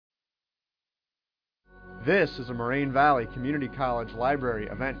This is a Moraine Valley Community College Library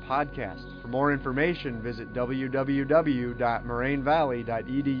event podcast. For more information, visit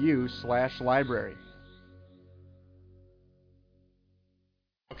www.morainevalley.edu/library.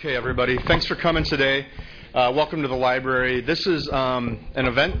 Okay, everybody, thanks for coming today. Welcome to the library. This is an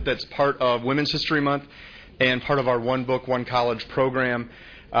event that's part of Women's History Month and part of our One Book, One College program.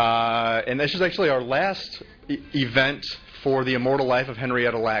 And this is actually our last event for The Immortal Life of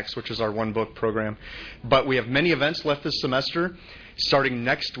Henrietta Lacks, which is our One Book program. But we have many events left this semester. Starting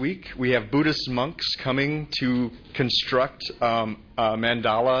next week, we have Buddhist monks coming to construct a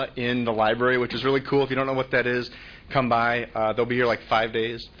mandala in the library, which is really cool. If you don't know what that is, come by. They'll be here like 5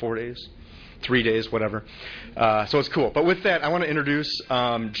 days, 4 days, 3 days, whatever. So it's cool. But with that, I want to introduce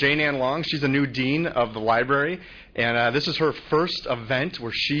Jane Ann Long. She's the new dean of the library, and this is her first event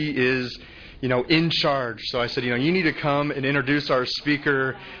where she is in charge. So I said, you need to come and introduce our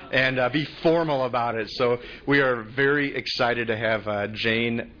speaker and be formal about it. So we are very excited to have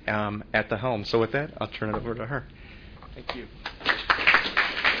Jane at the helm. So with that, I'll turn it over to her. Thank you.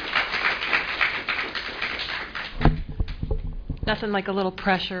 Nothing like a little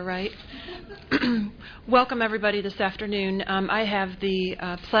pressure, right? Welcome, everybody, this afternoon. I have the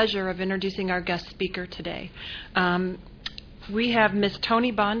pleasure of introducing our guest speaker today. We have Miss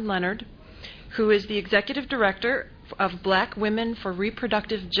Toni Bond Leonard, who is the Executive Director of Black Women for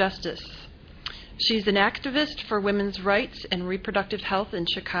Reproductive Justice. She's an activist for women's rights and reproductive health in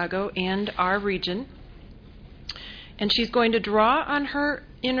Chicago and our region. And she's going to draw on her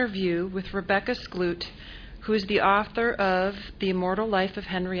interview with Rebecca Skloot, who is the author of The Immortal Life of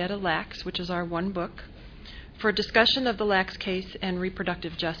Henrietta Lacks, which is our one book, for a discussion of the Lacks case and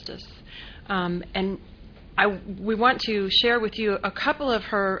reproductive justice. We want to share with you a couple of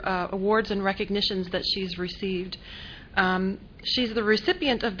her awards and recognitions that she's received. She's the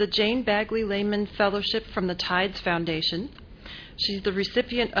recipient of the Jane Bagley Lehman Fellowship from the Tides Foundation. She's the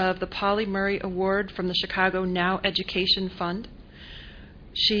recipient of the Polly Murray Award from the Chicago Now Education Fund.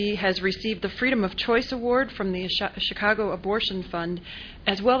 She has received the Freedom of Choice Award from the Chicago Abortion Fund,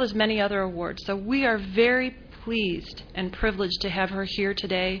 as well as many other awards. So we are very pleased and privileged to have her here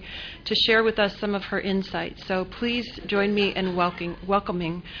today to share with us some of her insights. So please join me in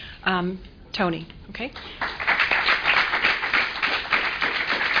welcoming Toni. Okay?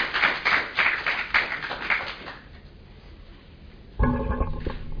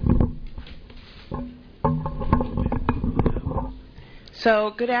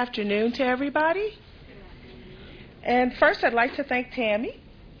 So good afternoon to everybody. And first I'd like to thank Tammy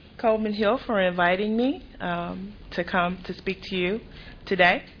Coleman Hill for inviting me to come to speak to you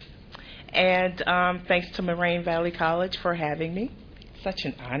today. And thanks to Moraine Valley College for having me. Such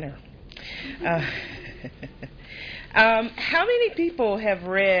an honor. How many people have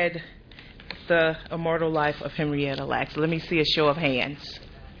read The Immortal Life of Henrietta Lacks? Let me see a show of hands.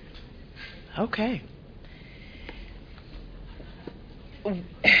 Okay.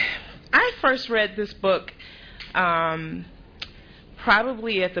 I first read this book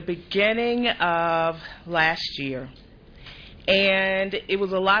probably at the beginning of last year, and it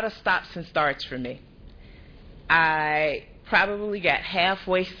was a lot of stops and starts for me. I probably got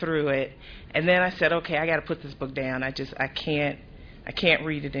halfway through it, and then I said, okay, I got to put this book down. I can't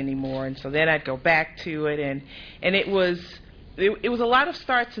read it anymore. And so then I'd go back to it, and it was a lot of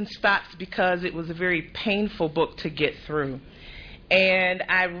starts and stops because it was a very painful book to get through. And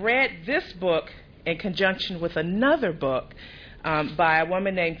I read this book in conjunction with another book by a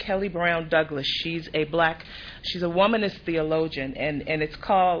woman named Kelly Brown Douglas. She's a womanist theologian, and it's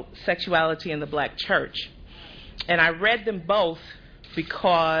called Sexuality in the Black Church. And I read them both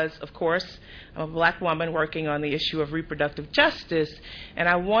because, of course, I'm a black woman working on the issue of reproductive justice, and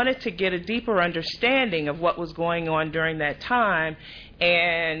I wanted to get a deeper understanding of what was going on during that time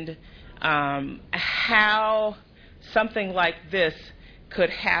and how something like this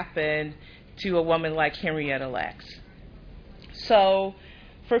could happen to a woman like Henrietta Lacks. So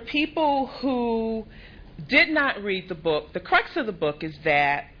for people who did not read the book, the crux of the book is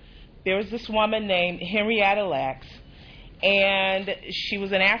that there was this woman named Henrietta Lacks, and she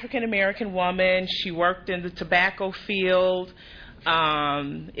was an African-American woman. She worked in the tobacco field.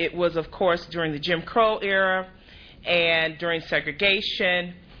 It was, of course, during the Jim Crow era and during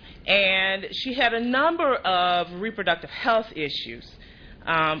segregation. And she had a number of reproductive health issues,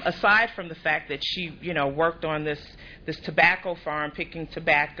 aside from the fact that she, worked on this tobacco farm, picking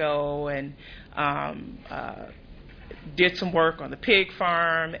tobacco, and did some work on the pig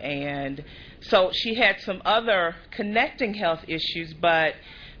farm. And so she had some other connecting health issues, but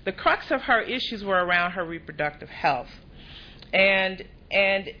the crux of her issues were around her reproductive health. And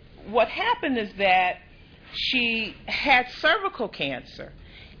what happened is that she had cervical cancer.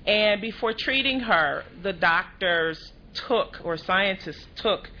 And before treating her, the doctors scientists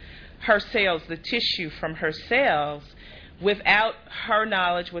took her cells, the tissue from her cells, without her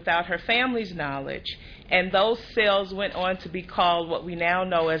knowledge, without her family's knowledge. And those cells went on to be called what we now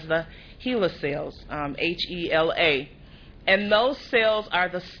know as the HeLa cells, HeLa. And those cells are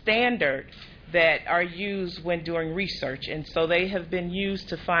the standard that are used when doing research. And so they have been used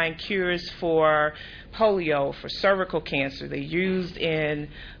to find cures for polio, for cervical cancer. They're used in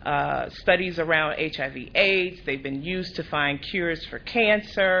studies around HIV/AIDS. They've been used to find cures for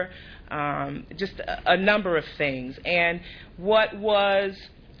cancer, just a number of things. And what was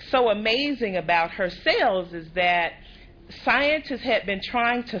so amazing about her cells is that scientists had been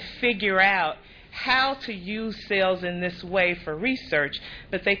trying to figure out how to use cells in this way for research,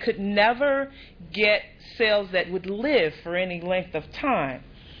 but they could never get cells that would live for any length of time.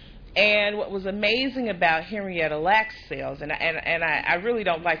 And what was amazing about Henrietta Lacks cells, and I really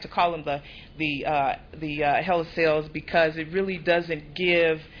don't like to call them the HeLa cells, because it really doesn't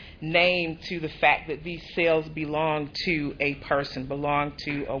give name to the fact that these cells belong to a person, belong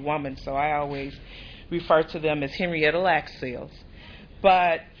to a woman. So I always refer to them as Henrietta Lacks cells.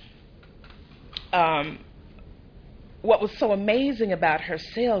 But what was so amazing about her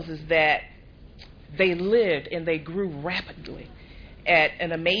cells is that they lived and they grew rapidly at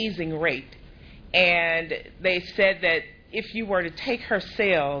an amazing rate. And they said that if you were to take her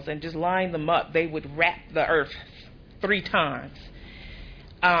cells and just line them up, they would wrap the earth 3 times.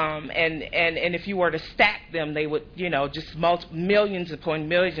 And if you were to stack them, they would, just millions upon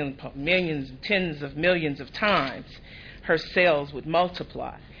millions, tens of millions of times, her cells would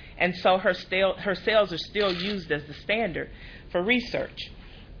multiply. And so her cells are still used as the standard for research.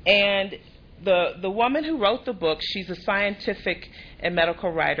 And the woman who wrote the book, she's a scientific and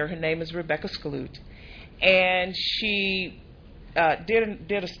medical writer. Her name is Rebecca Skloot. And she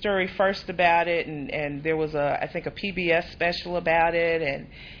did a story first about it, and there was I think a PBS special about it,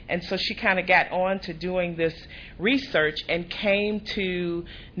 and so she kind of got on to doing this research and came to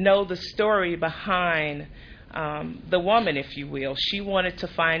know the story behind the woman, if you will. She wanted to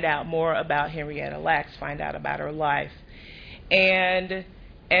find out more about Henrietta Lacks, find out about her life, and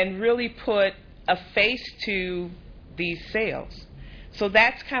really put a face to these cells. So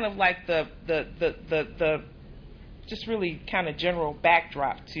that's kind of like the just really kind of general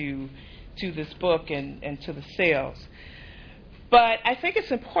backdrop to this book and to the cells. But I think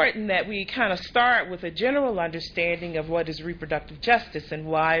it's important that we kind of start with a general understanding of what is reproductive justice and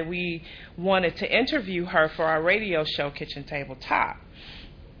why we wanted to interview her for our radio show, Kitchen Table Talk.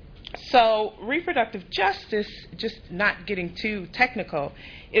 So reproductive justice, just not getting too technical,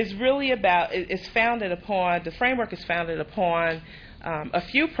 is really about, the framework is founded upon a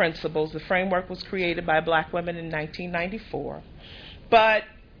few principles. The framework was created by black women in 1994. But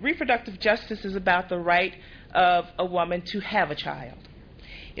reproductive justice is about the right of a woman to have a child.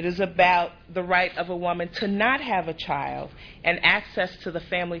 It is about the right of a woman to not have a child and access to the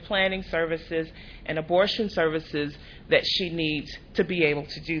family planning services and abortion services that she needs to be able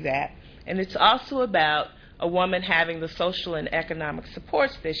to do that. And it's also about a woman having the social and economic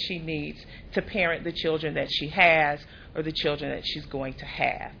supports that she needs to parent the children that she has or the children that she's going to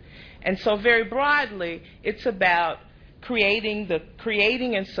have. And so very broadly, it's about creating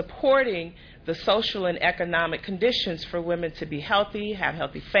and supporting the social and economic conditions for women to be healthy, have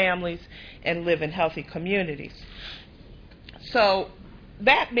healthy families, and live in healthy communities. So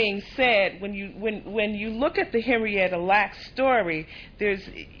that being said, when you look at the Henrietta Lacks story,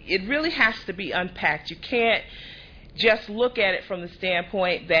 it really has to be unpacked. You can't just look at it from the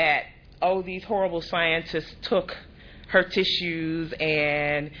standpoint that, these horrible scientists took her tissues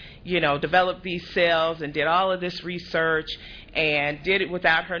and, developed these cells and did all of this research and did it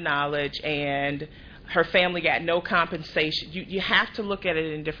without her knowledge, and her family got no compensation. You have to look at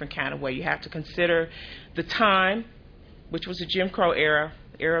it in a different kind of way. You have to consider the time, which was a Jim Crow era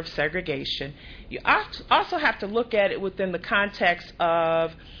of segregation. You also have to look at it within the context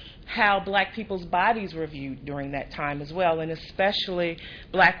of how black people's bodies were viewed during that time as well, and especially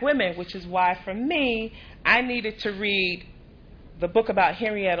black women, which is why, for me, I needed to read the book about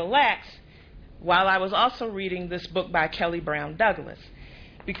Henrietta Lacks while I was also reading this book by Kelly Brown Douglas.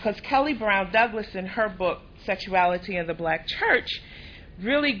 Because Kelly Brown Douglas, in her book, Sexuality in the Black Church,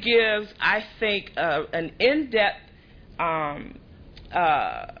 really gives, I think, an in-depth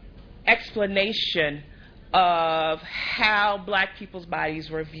explanation of how black people's bodies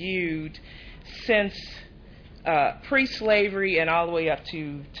were viewed since pre-slavery and all the way up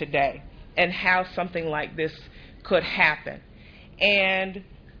to today, and how something like this could happen. And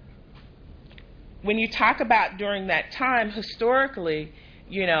when you talk about during that time, historically,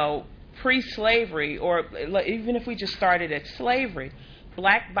 pre-slavery, or even if we just started at slavery,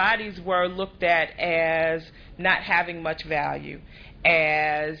 black bodies were looked at as not having much value,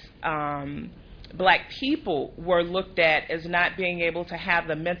 as black people were looked at as not being able to have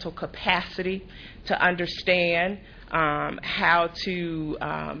the mental capacity to understand how to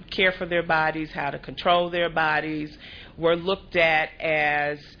care for their bodies, how to control their bodies, were looked at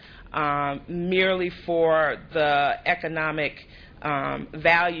as merely for the economic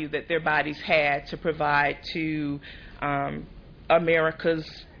value that their bodies had to provide to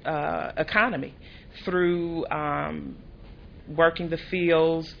America's economy through working the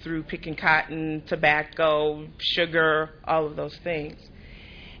fields, through picking cotton, tobacco, sugar, all of those things.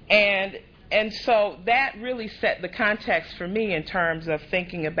 And so that really set the context for me in terms of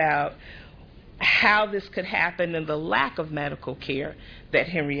thinking about how this could happen and the lack of medical care that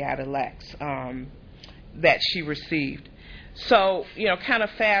Henrietta Lacks, that she received. So, kind of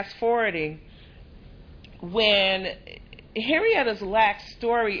fast forwarding, when Henrietta Lacks'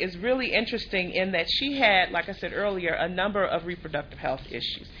 story is really interesting in that she had, like I said earlier, a number of reproductive health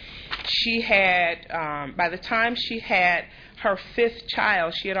issues. She had, by the time she had her fifth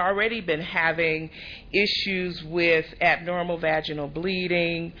child, she had already been having issues with abnormal vaginal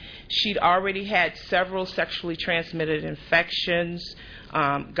bleeding. She'd already had several sexually transmitted infections,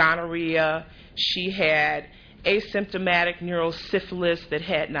 gonorrhea. She had asymptomatic neurosyphilis that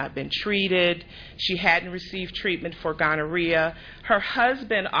had not been treated. She hadn't received treatment for gonorrhea. Her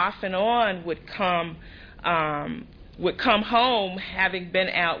husband off and on would come home having been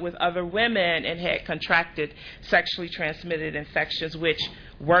out with other women and had contracted sexually transmitted infections which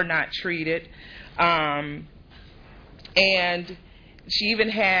were not treated. And she even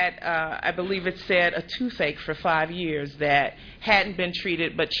had, I believe it said, a toothache for 5 years that hadn't been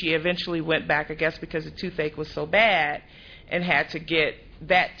treated, but she eventually went back, I guess because the toothache was so bad, and had to get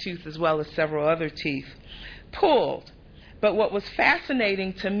that tooth as well as several other teeth pulled. But what was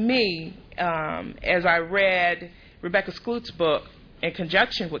fascinating to me as I read Rebecca Skloot's book in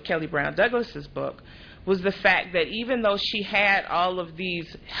conjunction with Kelly Brown Douglas's book was the fact that even though she had all of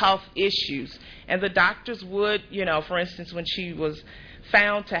these health issues, and the doctors would, for instance, when she was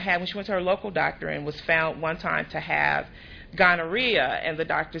found to have, when she went to her local doctor and was found one time to have gonorrhea, and the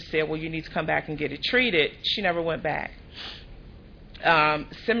doctor said, well, you need to come back and get it treated, she never went back.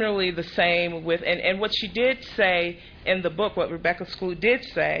 Similarly, the same with, and what she did say in the book, what Rebecca Skloot did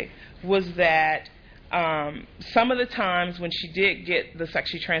say, was that some of the times when she did get the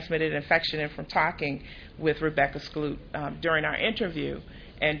sexually transmitted infection, and from talking with Rebecca Skloot during our interview,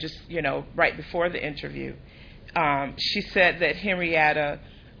 and just, right before the interview, she said that Henrietta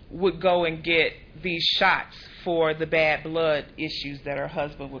would go and get these shots for the bad blood issues that her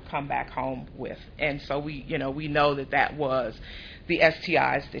husband would come back home with. And so we know that was the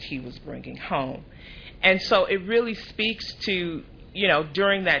STIs that he was bringing home. And so it really speaks to,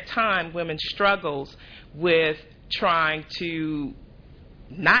 during that time, women's struggles with trying to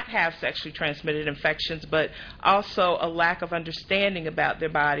not have sexually transmitted infections, but also a lack of understanding about their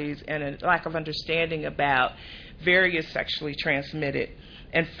bodies and a lack of understanding about various sexually transmitted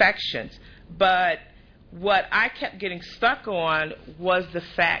infections. But what I kept getting stuck on was the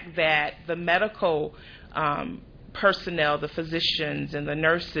fact that the medical personnel, the physicians and the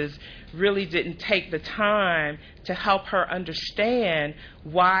nurses, really didn't take the time to help her understand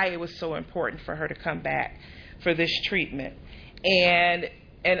why it was so important for her to come back for this treatment, and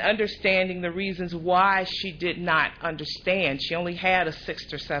understanding the reasons why she did not understand. She only had a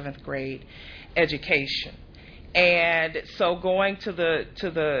 6th or 7th grade education, and so going to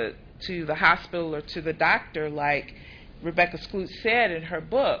the hospital or to the doctor, like Rebecca Skloot said in her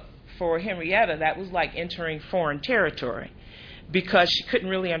book, for Henrietta, that was like entering foreign territory, because she couldn't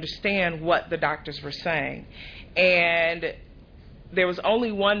really understand what the doctors were saying. And there was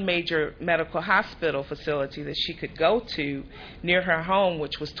only one major medical hospital facility that she could go to near her home,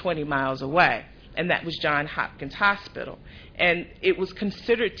 which was 20 miles away, and that was Johns Hopkins Hospital. And it was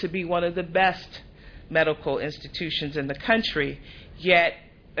considered to be one of the best medical institutions in the country, yet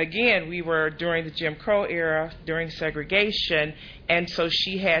again, we were during the Jim Crow era, during segregation, and so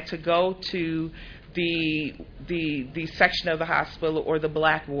she had to go to the section of the hospital, or the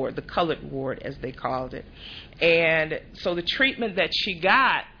black ward, the colored ward as they called it. And so the treatment that she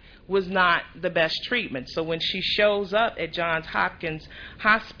got was not the best treatment. So when she shows up at Johns Hopkins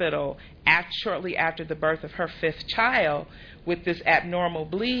Hospital shortly after the birth of her 5th child with this abnormal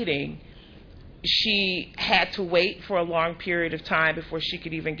bleeding, she had to wait for a long period of time before she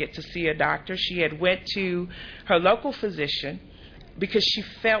could even get to see a doctor. She had went to her local physician because she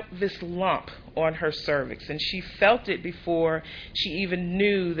felt this lump on her cervix, and she felt it before she even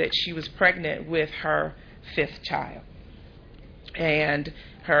knew that she was pregnant with her 5th child. And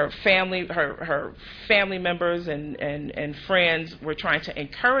her family members and friends were trying to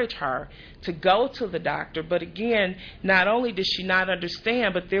encourage her to go to the doctor. But again, not only did she not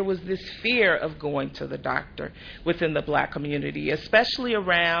understand, but there was this fear of going to the doctor within the black community, especially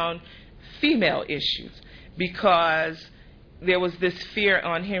around female issues, because there was this fear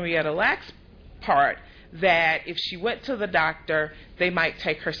on Henrietta Lack's part that if she went to the doctor, they might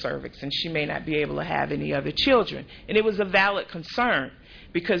take her cervix and she may not be able to have any other children. And it was a valid concern,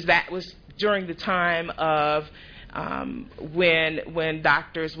 because that was during the time of when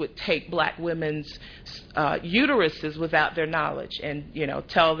doctors would take black women's uteruses without their knowledge, and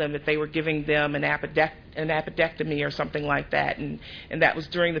tell them that they were giving them an appendectomy or something like that. And that was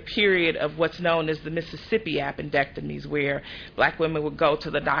during the period of what's known as the Mississippi appendectomies, where black women would go to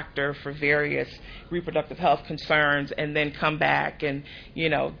the doctor for various reproductive health concerns and then come back and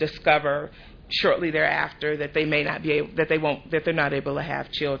discover shortly thereafter that they may not be able, that they're not able to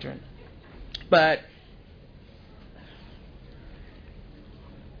have children. But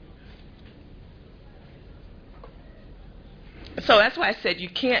so that's why I said you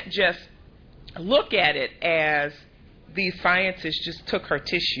can't just look at it as these scientists just took her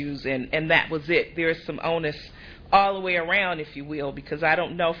tissues and that was it. There is some onus all the way around, if you will, because I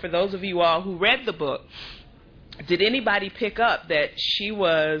don't know, for those of you all who read the book, did anybody pick up that she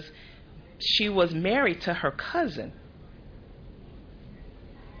was married to her cousin?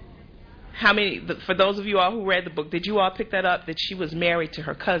 How many, for those of you all who read the book, did you all pick that up, that she was married to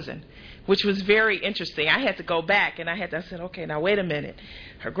her cousin? Which was very interesting. I had to go back and I said, okay, now wait a minute.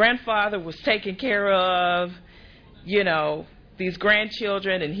 Her grandfather was taking care of, these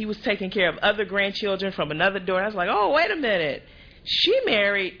grandchildren, and he was taking care of other grandchildren from another door. I was like, oh, wait a minute. She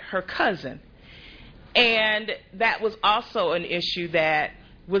married her cousin. And that was also an issue that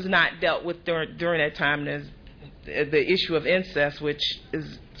was not dealt with during that time. There's the issue of incest, which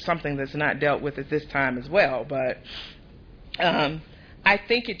is something that's not dealt with at this time as well. But I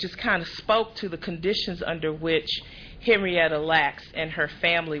think it just kind of spoke to the conditions under which Henrietta Lacks and her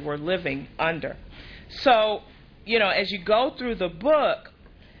family were living under. So, as you go through the book,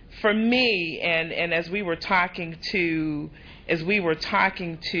 for me, and as we were talking to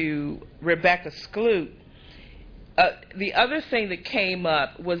Rebecca Skloot, the other thing that came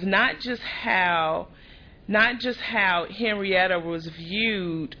up was not just how Henrietta was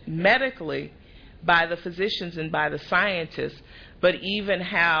viewed medically by the physicians and by the scientists, but even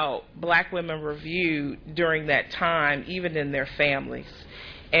how black women were viewed during that time, even in their families,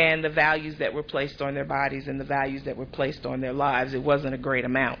 and the values that were placed on their bodies and the values that were placed on their lives. It wasn't a great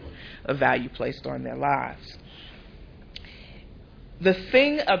amount of value placed on their lives. The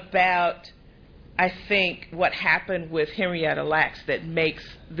thing about, I think, what happened with Henrietta Lacks that makes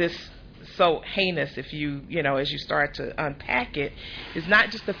this so heinous, if you as you start to unpack it, is not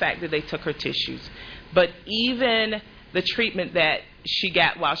just the fact that they took her tissues, but even the treatment that she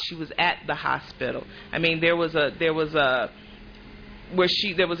got while she was at the hospital. I mean, there was a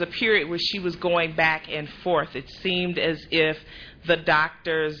period where she was going back and forth. It seemed as if the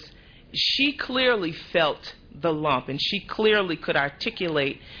doctors, she clearly felt the lump, and she clearly could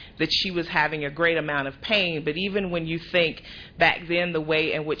articulate that she was having a great amount of pain. But even when you think back then, the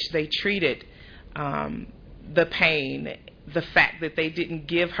way in which they treated the pain, the fact that they didn't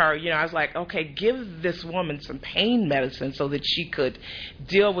give her, I was like, okay, give this woman some pain medicine so that she could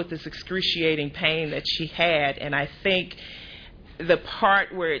deal with this excruciating pain that she had. And I think the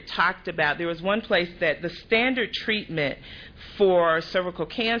part where it talked about, there was one place that the standard treatment for cervical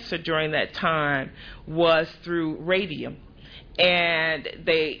cancer during that time was through radium, and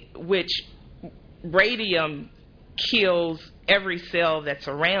which radium kills every cell that's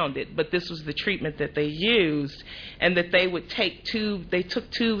around it, but this was the treatment that they used, and that they took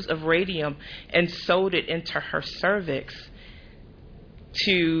tubes of radium and sewed it into her cervix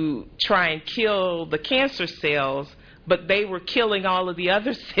to try and kill the cancer cells, but they were killing all of the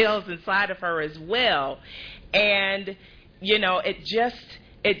other cells inside of her as well. And it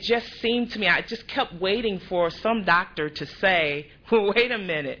just seemed to me, I just kept waiting for some doctor to say, well, wait a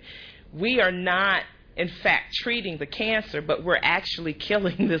minute, we are not in fact treating the cancer, but we're actually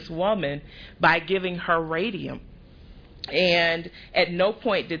killing this woman by giving her radium. And at no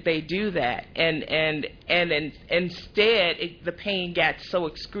point did they do that. And instead, the pain got so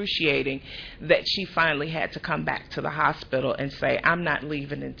excruciating that she finally had to come back to the hospital and say, I'm not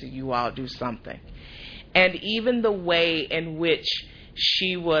leaving until you all do something. And even the way in which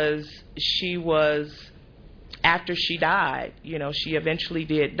she was after she died. She eventually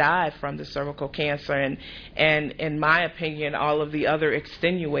did die from the cervical cancer, and in my opinion, all of the other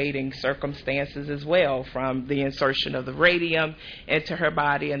extenuating circumstances as well, from the insertion of the radium into her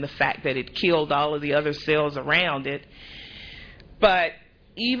body and the fact that it killed all of the other cells around it. But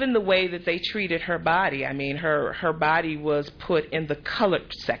even the way that they treated her body, her body was put in the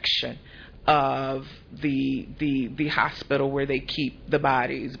colored section of the hospital where they keep the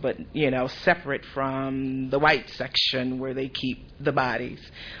bodies, but separate from the white section where they keep the bodies,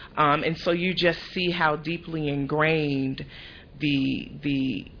 and so you just see how deeply ingrained the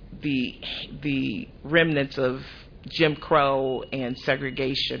remnants of Jim Crow and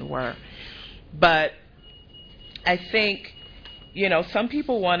segregation were. But I think some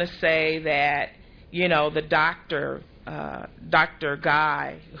people want to say that the Dr.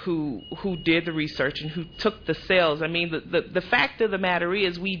 Guy who did the research and who took the cells. The fact of the matter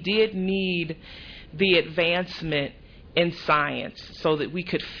is, we did need the advancement in science so that we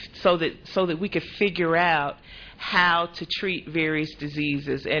could figure out how to treat various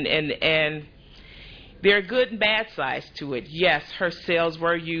diseases, and there are good and bad sides to it. Yes, her cells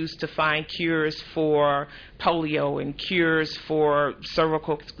were used to find cures for polio and cures for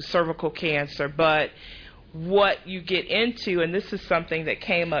cervical cancer, but what you get into, and this is something that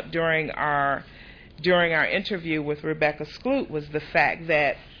came up during our interview with Rebecca Skloot, was the fact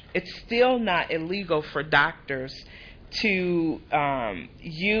that it's still not illegal for doctors to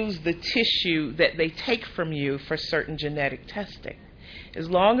use the tissue that they take from you for certain genetic testing. As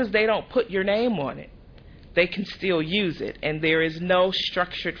long as they don't put your name on it, they can still use it, and there is no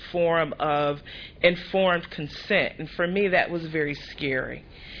structured form of informed consent. And for me, that was very scary.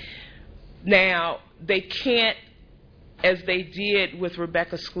 Now, they can't, as they did with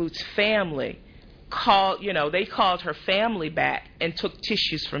Rebecca Skloot's family, they called her family back and took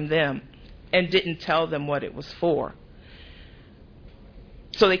tissues from them and didn't tell them what it was for.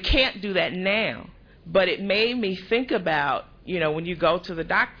 So they can't do that now. But it made me think about, when you go to the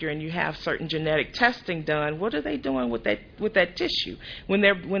doctor and you have certain genetic testing done, what are they doing with that tissue? When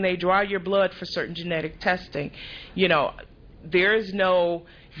they draw your blood for certain genetic testing, you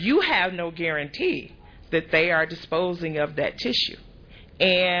have no guarantee that they are disposing of that tissue.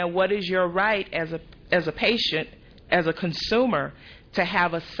 And what is your right as a patient, as a consumer, to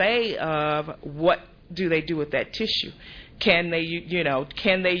have a say of what do they do with that tissue? Can they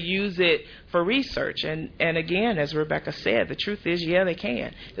use it for research? And again, as Rebecca said, the truth is, yeah, they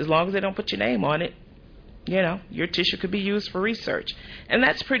can. As long as they don't put your name on it, your tissue could be used for research. And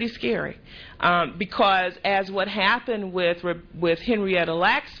that's pretty scary, because as what happened with Henrietta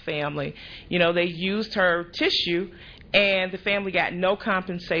Lack's family, they used her tissue and the family got no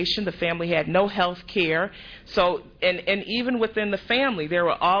compensation. The family had no health care. So, and even within the family, there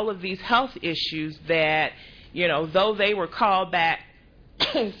were all of these health issues that, though they were called back,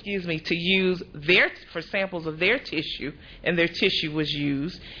 to use for samples of their tissue, and their tissue was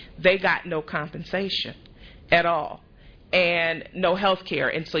used, they got no compensation at all, and no health care.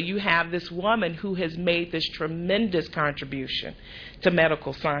 And so you have this woman who has made this tremendous contribution to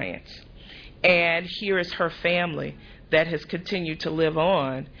medical science, and here is her family that has continued to live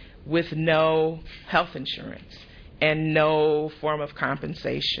on with no health insurance and no form of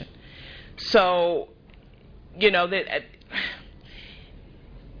compensation. So,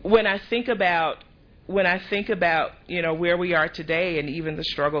 when I think about where we are today, and even the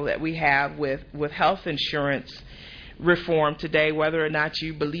struggle that we have with health insurance reform today, whether or not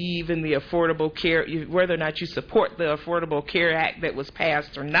you believe in the Affordable Care, whether or not you support the Affordable Care Act that was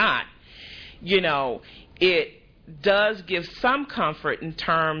passed or not, it does give some comfort in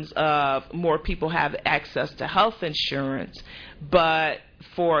terms of more people have access to health insurance, but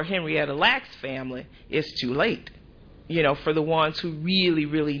for Henrietta Lack's family, it's too late. For the ones who really,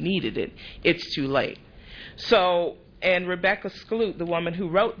 really needed it, it's too late. So, and Rebecca Skloot, the woman who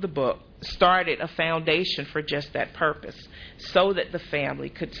wrote the book, started a foundation for just that purpose, so that the family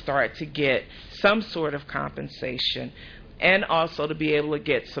could start to get some sort of compensation, and also to be able to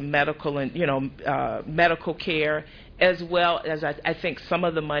get some medical and medical care, as well as I think some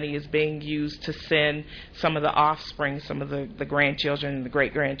of the money is being used to send some of the offspring, some of the grandchildren and the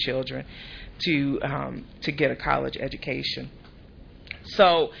great-grandchildren to get a college education.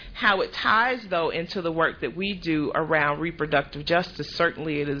 So how it ties, though, into the work that we do around reproductive justice,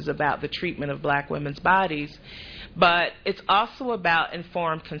 certainly it is about the treatment of black women's bodies, but it's also about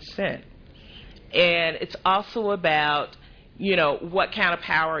informed consent. And it's also about, what kind of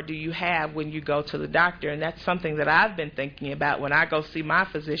power do you have when you go to the doctor? And that's something that I've been thinking about when I go see my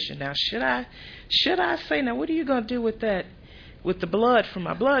physician. Now, should I say, now, what are you going to do with that with the blood from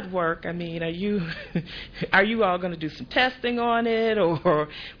my blood work, I mean, are you all going to do some testing on it, or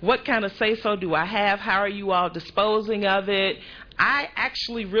what kind of say-so do I have? How are you all disposing of it? I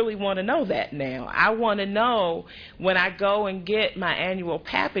actually really want to know that now. I want to know when I go and get my annual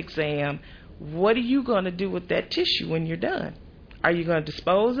Pap exam, what are you going to do with that tissue when you're done? Are you going to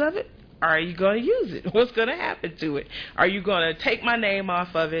dispose of it? Or are you going to use it? What's going to happen to it? Are you going to take my name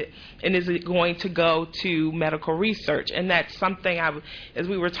off of it, and is it going to go to medical research? And that's something as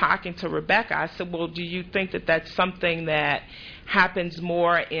we were talking to Rebecca, I said, well, do you think that that's something that happens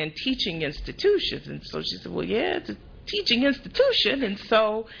more in teaching institutions? And so she said, well, yeah, it's a teaching institution, and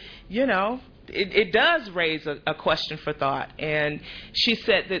so, it does raise a question for thought. And she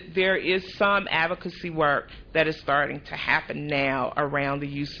said that there is some advocacy work that is starting to happen now around the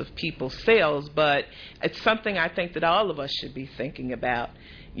use of people's cells, but it's something I think that all of us should be thinking about.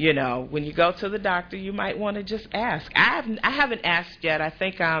 When you go to the doctor, you might want to just ask. I haven't asked yet. I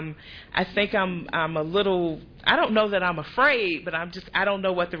think I'm a little. I don't know that I'm afraid, but I don't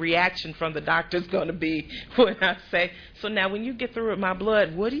know what the reaction from the doctor is going to be when I say. So now, when you get through with my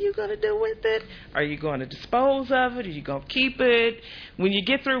blood, what are you going to do with it? Are you going to dispose of it? Are you going to keep it? When you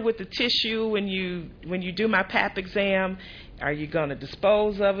get through with the tissue, when you do my Pap exam, are you going to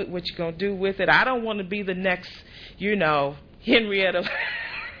dispose of it? What you going to do with it? I don't want to be the next, Henrietta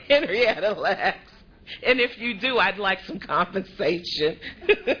Lacks. And if you do, I'd like some compensation.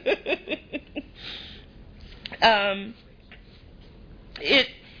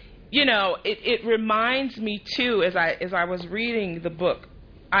 It reminds me too, as I was reading the book,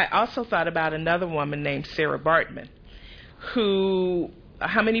 I also thought about another woman named Sarah Bartman,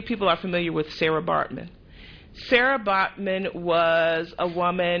 how many people are familiar with Sarah Bartman? Sarah Bartman was a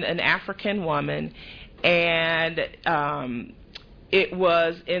woman, an African woman, and it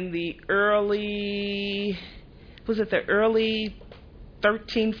was in the early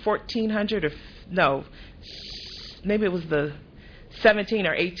 1400 or no, maybe it was the 17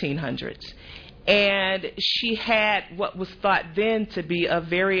 or 1800s. And she had what was thought then to be a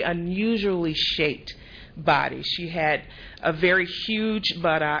very unusually shaped body. She had a very huge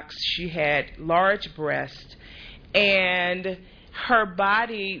buttocks. She had large breasts. And her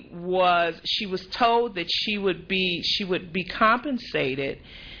body she was told that she would be compensated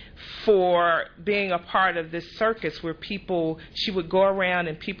for being a part of this circus where she would go around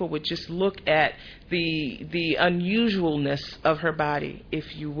and people would just look at the unusualness of her body,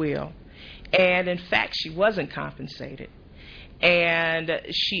 if you will. And in fact, she wasn't compensated. And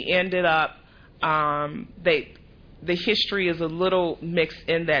she ended up, the history is a little mixed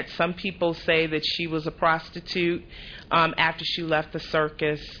in that some people say that she was a prostitute after she left the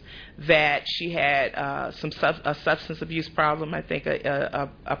circus, that she had a substance abuse problem, I think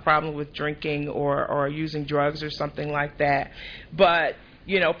a problem with drinking or using drugs or something like that. But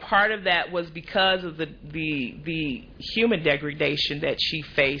part of that was because of the human degradation that she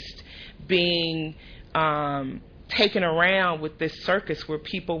faced, being taken around with this circus where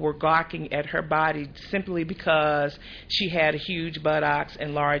people were gawking at her body simply because she had a huge buttocks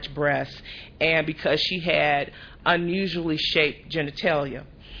and large breasts, and because she had unusually shaped genitalia.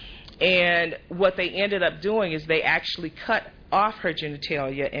 And what they ended up doing is they actually cut off her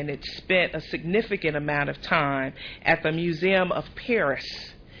genitalia, and it spent a significant amount of time at the Museum of Paris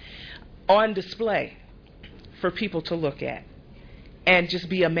on display for people to look at and just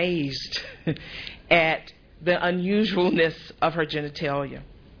be amazed at the unusualness of her genitalia.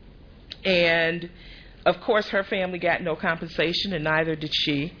 And of course, her family got no compensation, and neither did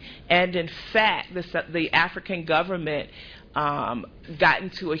she. And in fact, the African government got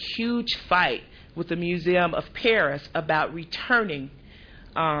into a huge fight with the Museum of Paris about returning,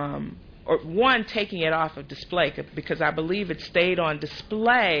 taking it off of display, because I believe it stayed on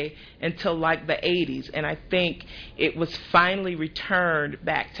display until like the 80s, and I think it was finally returned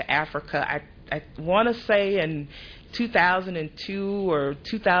back to Africa. I want to say in 2002 or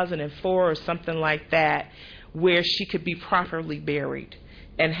 2004 or something like that, where she could be properly buried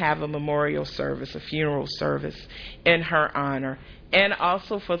and have a memorial service, a funeral service in her honor, and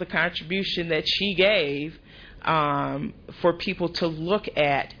also for the contribution that she gave for people to look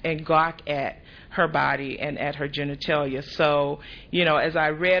at and gawk at her body and at her genitalia. So, as I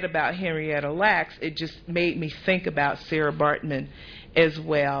read about Henrietta Lacks, it just made me think about Sarah Bartman as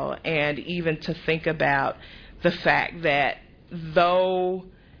well, and even to think about the fact that though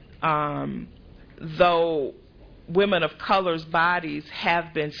women of color's bodies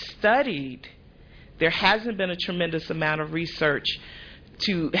have been studied, there hasn't been a tremendous amount of research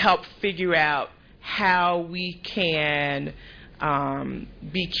to help figure out how we can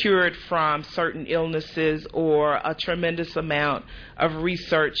be cured from certain illnesses, or a tremendous amount of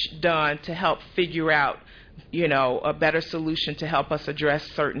research done to help figure out, a better solution to help us address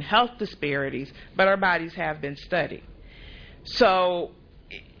certain health disparities, but our bodies have been studied. So,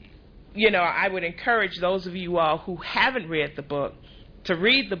 I would encourage those of you all who haven't read the book to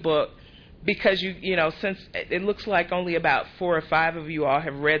read the book, because since it looks like only about 4 or 5 of you all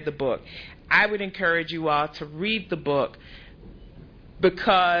have read the book, I would encourage you all to read the book,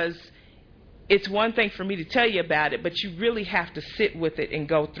 because it's one thing for me to tell you about it, but you really have to sit with it and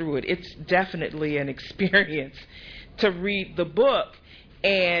go through it. It's definitely an experience to read the book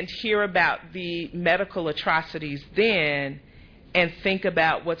and hear about the medical atrocities then and think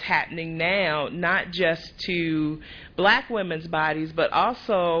about what's happening now, not just to black women's bodies, but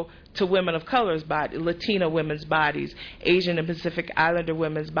also to women of color's bodies, Latina women's bodies, Asian and Pacific Islander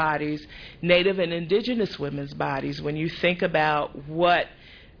women's bodies, Native and Indigenous women's bodies. When you think about what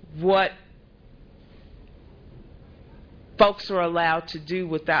folks are allowed to do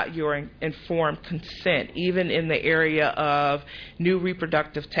without your informed consent, even in the area of new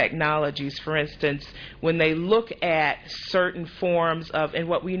reproductive technologies. For instance, when they look at certain forms of, and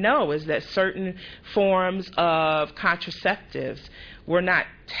what we know is that certain forms of contraceptives were not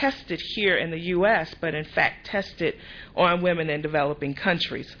tested here in the U.S., but in fact tested on women in developing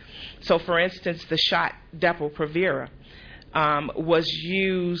countries. So for instance, the shot Depo-Provera was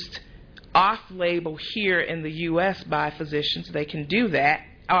used off-label here in the U.S. by physicians. They can do that.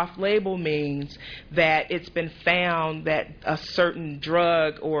 Off-label means that it's been found that a certain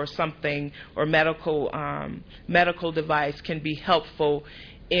drug or something or medical device can be helpful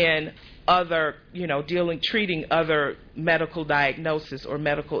in other, treating other medical diagnoses or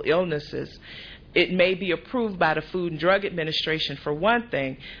medical illnesses. It may be approved by the Food and Drug Administration for one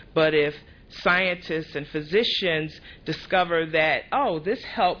thing, but if scientists and physicians discover that, this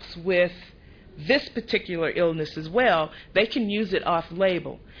helps with this particular illness as well, they can use it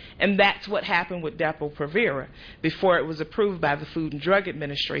off-label. And that's what happened with Depo-Provera before it was approved by the Food and Drug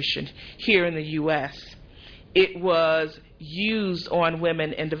Administration here in the U.S. It was used on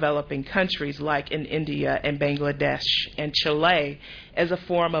women in developing countries like in India and Bangladesh and Chile as a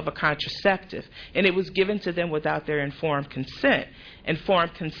form of a contraceptive. And it was given to them without their informed consent.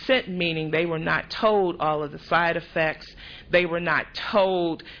 Informed consent meaning they were not told all of the side effects. They were not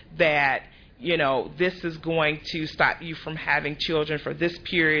told that, this is going to stop you from having children for this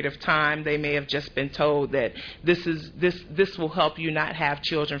period of time. They may have just been told that this will help you not have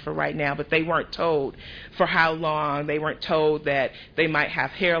children for right now, but they weren't told for how long. They weren't told that they might have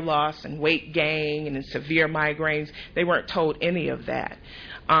hair loss and weight gain and severe migraines. They weren't told any of that.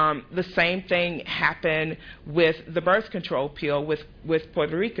 The same thing happened with the birth control pill with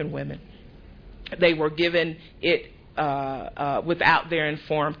Puerto Rican women. They were given it without their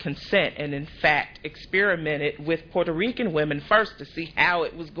informed consent, and in fact experimented with Puerto Rican women first to see how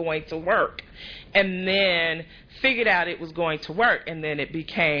it was going to work, and then figured out it was going to work, and then it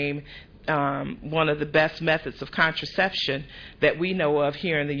became one of the best methods of contraception that we know of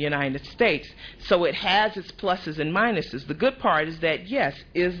here in the United States. So it has its pluses and minuses. The good part is that, yes,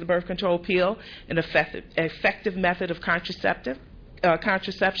 is the birth control pill an effective method of contraception?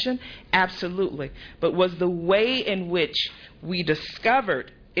 Absolutely. But was the way in which we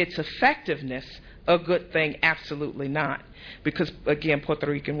discovered its effectiveness a good thing? Absolutely not. Because again, Puerto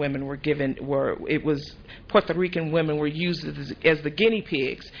Rican women were used as the guinea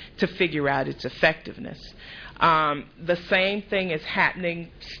pigs to figure out its effectiveness. The same thing is happening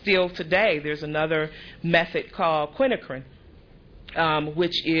still today. There's another method called quinacrine,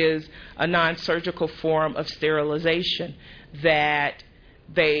 which is a non-surgical form of sterilization that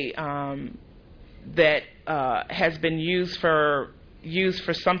has been used for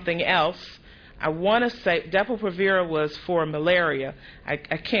something else. I want to say Depo-Provera was for malaria. I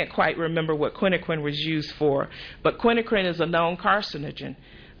can't quite remember what quinacrine was used for, but quinacrine is a known carcinogen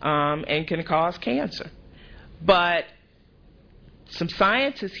and can cause cancer. But some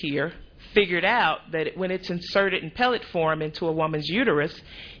scientists here figured out that when it's inserted in pellet form into a woman's uterus,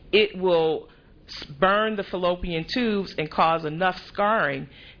 it will burn the fallopian tubes and cause enough scarring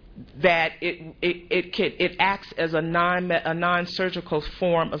that it acts as a non-surgical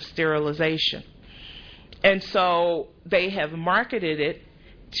form of sterilization. And so they have marketed it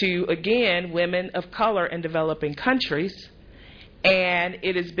to, again, women of color in developing countries, and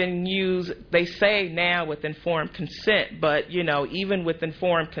it has been used, they say now, with informed consent, but even with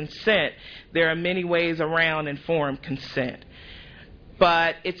informed consent, there are many ways around informed consent.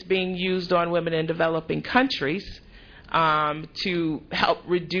 But it's being used on women in developing countries to help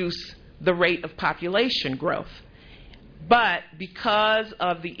reduce the rate of population growth. But because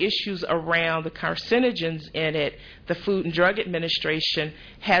of the issues around the carcinogens in it, the Food and Drug Administration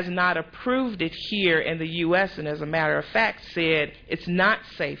has not approved it here in the U.S. and, as a matter of fact, said it's not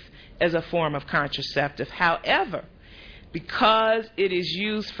safe as a form of contraceptive. However, because it is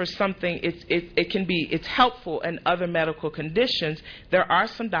used for something, it's helpful in other medical conditions, there are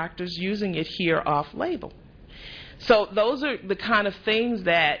some doctors using it here off-label. So those are the kind of things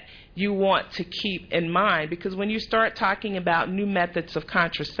that you want to keep in mind, because when you start talking about new methods of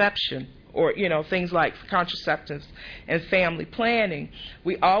contraception, or things like contraceptives and family planning,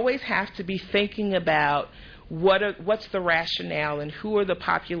 we always have to be thinking about what's the rationale and who are the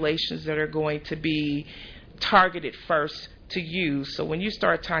populations that are going to be targeted first to use. So when you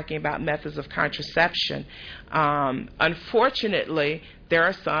start talking about methods of contraception, unfortunately, there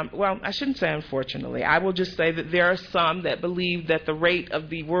are some, well, I shouldn't say unfortunately, I will just say that there are some that believe that the rate of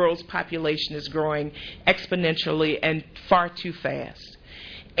the world's population is growing exponentially and far too fast.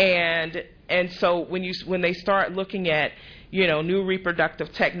 And so when they start looking at new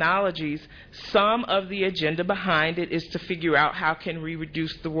reproductive technologies, some of the agenda behind it is to figure out how can we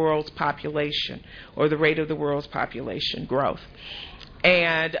reduce the world's population or the rate of the world's population growth.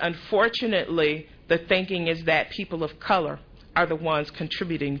 And unfortunately, the thinking is that people of color are the ones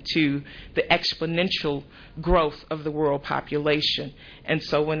contributing to the exponential growth of the world population. And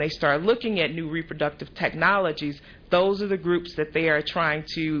so when they start looking at new reproductive technologies, those are the groups that they are trying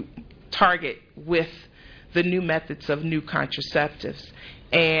to target with the new methods of new contraceptives.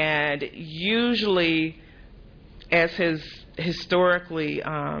 And usually, as has historically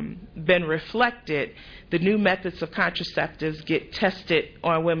been reflected, the new methods of contraceptives get tested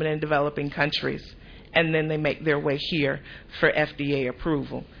on women in developing countries, and then they make their way here for FDA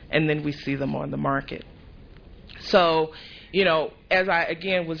approval, and then we see them on the market. So, as I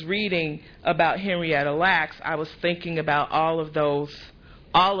again was reading about Henrietta Lacks, I was thinking about all of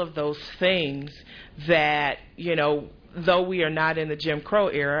those things that, though we are not in the Jim Crow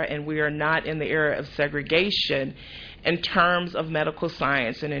era and we are not in the era of segregation, in terms of medical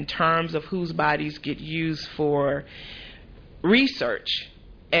science and in terms of whose bodies get used for research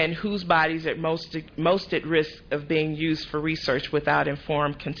and whose bodies are most at risk of being used for research without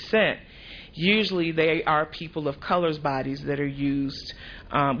informed consent, usually they are people of color's bodies that are used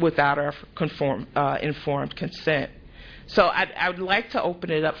without our informed consent. So I would like to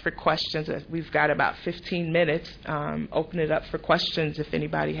open it up for questions. We've got about 15 minutes. Open it up for questions if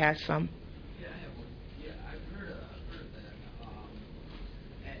anybody has some. Yeah, I have one. Yeah, I've heard of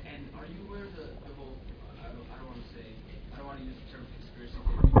that. And are you aware of the whole, I don't want to use the term conspiracy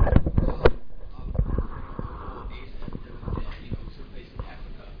theory, the whole AIDS epidemic that took place in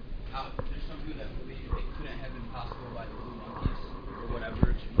Africa? There's some people that believe it couldn't have been possible by the blue monkeys or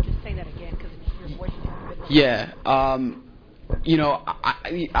whatever. Just say that again, because your voice is a bit low. Yeah,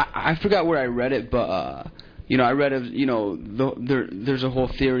 I forgot where I read it, but I read of there's a whole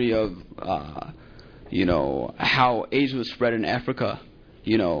theory of how AIDS was spread in Africa.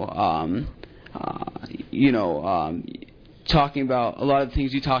 Talking about a lot of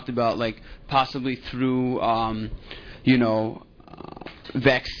things you talked about, like possibly through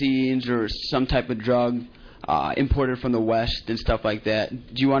vaccines or some type of drug imported from the West and stuff like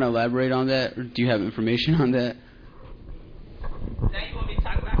that. Do you want to elaborate on that, or do you have information on that? Now you want me to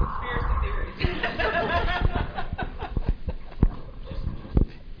talk about conspiracy theories.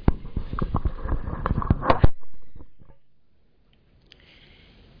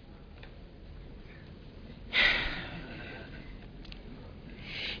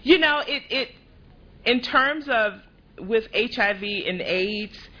 In terms of with HIV and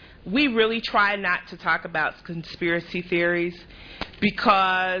AIDS, we really try not to talk about conspiracy theories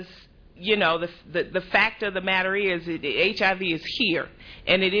because the fact of the matter is HIV is here,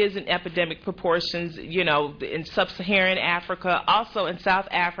 and it is in epidemic proportions, in sub-Saharan Africa, also in South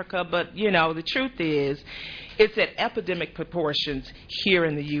Africa, but, the truth is it's at epidemic proportions here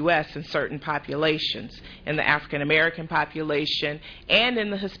in the U.S. in certain populations, in the African American population and in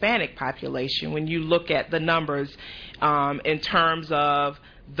the Hispanic population. When you look at the numbers in terms of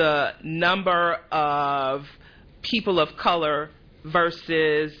the number of people of color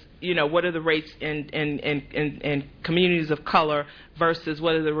versus what are the rates in communities of color versus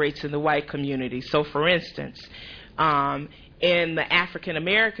what are the rates in the white community. So, for instance, in the African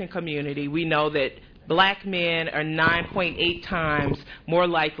American community, we know that black men are 9.8 times more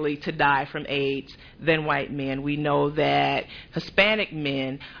likely to die from AIDS than white men. We know that Hispanic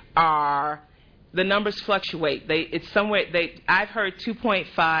men are, the numbers fluctuate. I've heard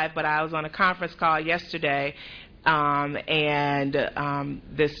 2.5, but I was on a conference call yesterday, and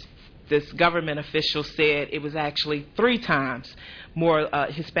this this government official said it was actually 3 times more,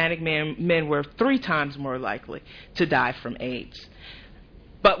 Hispanic men were 3 times more likely to die from AIDS.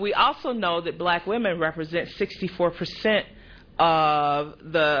 But we also know that black women represent 64% of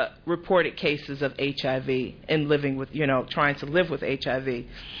the reported cases of HIV and living with, trying to live with HIV.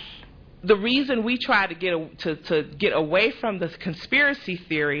 The reason we try to get away from the conspiracy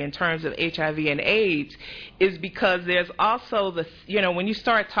theory in terms of HIV and AIDS is because there's also when you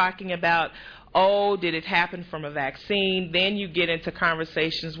start talking about, oh, did it happen from a vaccine, then you get into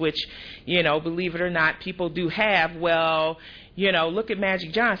conversations which, believe it or not, people do have. Well, look at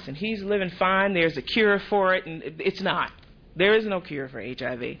Magic Johnson. He's living fine. There's a cure for it, and it's not. There is no cure for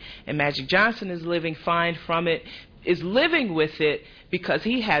HIV. And Magic Johnson is living fine from it, is living with it because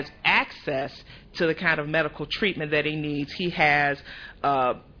he has access to the kind of medical treatment that he needs. He has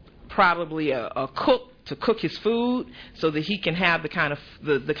probably a cook to cook his food so that he can have the kind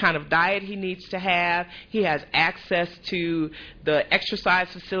of diet he needs to have. He has access to the exercise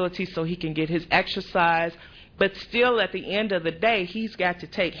facility so he can get his exercise. But still, at the end of the day, he's got to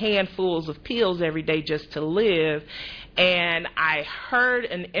take handfuls of pills every day just to live. And I heard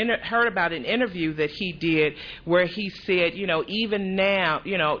about an interview that he did where he said, even now,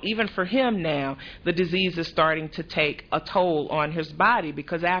 even for him now, the disease is starting to take a toll on his body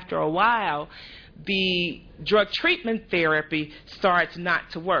because after a while, the drug treatment therapy starts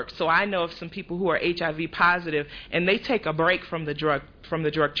not to work. So I know of some people who are HIV positive and they take a break from the drug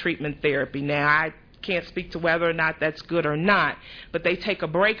treatment therapy. Now, I can't speak to whether or not that's good or not, but they take a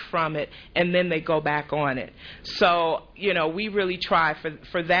break from it and then they go back on it. So, we really try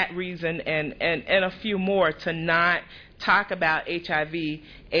for that reason and a few more to not talk about HIV,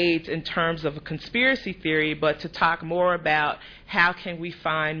 AIDS in terms of a conspiracy theory, but to talk more about how can we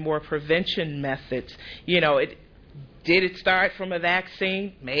find more prevention methods. Did it start from a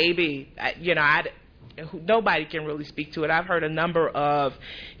vaccine? Maybe. Nobody can really speak to it. I've heard a number of,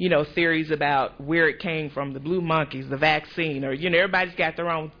 theories about where it came from, the blue monkeys, the vaccine, or, everybody's got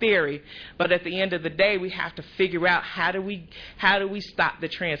their own theory. But at the end of the day, we have to figure out how do we stop the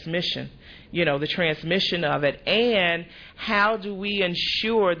transmission, the transmission of it, and how do we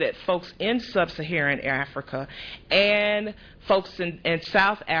ensure that folks in sub-Saharan Africa and folks in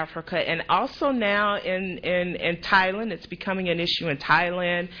South Africa and also now in Thailand, it's becoming an issue in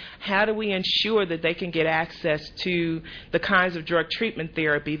Thailand, how do we ensure that they can get access to the kinds of drug treatment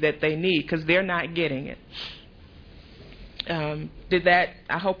therapy that they need because they're not getting it.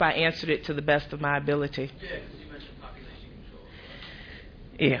 I hope I answered it to the best of my ability. Yeah, because you mentioned population control.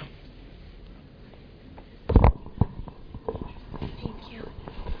 Yeah.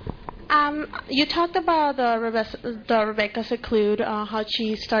 You talked about the Rebecca Skloot, how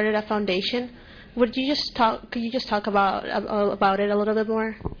she started a foundation. Could you just talk about it a little bit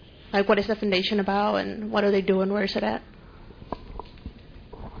more? Like, what is the foundation about, and what are they doing? Where is it at?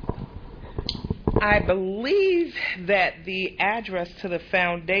 I believe that the address to the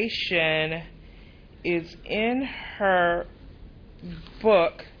foundation is in her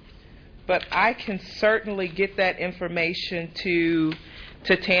book, but I can certainly get that information to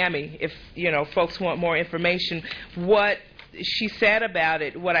Tammy if folks want more information. What she said about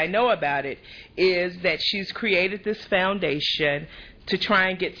it, what I know about it, is that she's created this foundation to try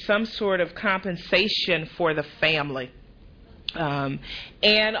and get some sort of compensation for the family,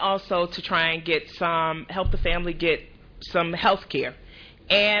 and also to try and help the family get some health care.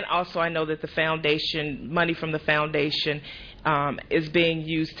 And also I know that the foundation, money from the foundation, is being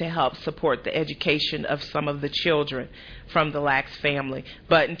used to help support the education of some of the children from the Lax family.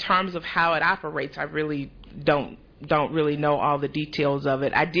 But in terms of how it operates, I really don't really know all the details of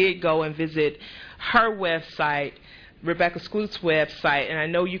it. I did go and visit her website, Rebecca Skloot's website, and I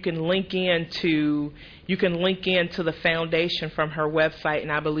know you can link into the foundation from her website,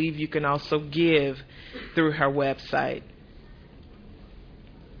 and I believe you can also give through her website.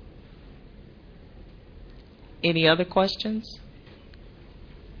 Any other questions?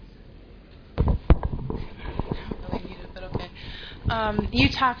 You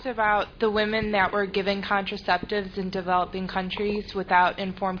talked about the women that were given contraceptives in developing countries without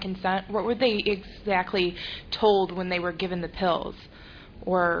informed consent. What were they exactly told when they were given the pills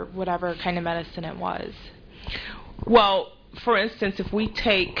or whatever kind of medicine it was? Well, for instance, if we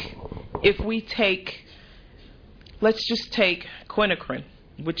take, let's just take quinacrine,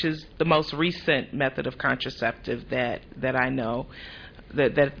 which is the most recent method of contraceptive that I know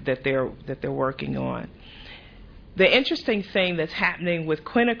that they're working on. The interesting thing that's happening with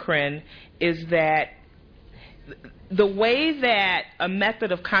quinacrine is that the way that a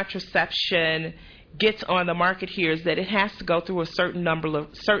method of contraception gets on the market here is that it has to go through a certain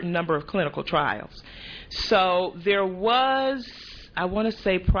number of clinical trials. So there was, I want to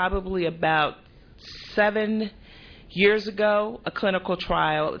say probably about 7 years ago, a clinical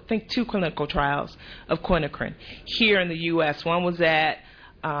trial, I think 2 clinical trials of quinacrine here in the U.S. One was at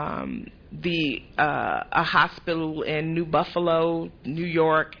a hospital in New Buffalo, New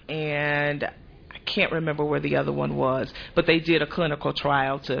York, and I can't remember where the other one was, but they did a clinical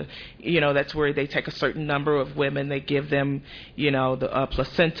trial to, that's where they take a certain number of women, they give them, the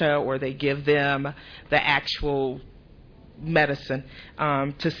placenta, or they give them the actual medicine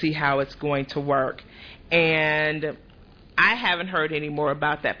to see how it's going to work. And I haven't heard any more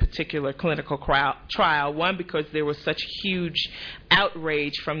about that particular clinical trial, one, because there was such huge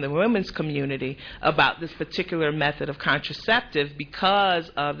outrage from the women's community about this particular method of contraceptive because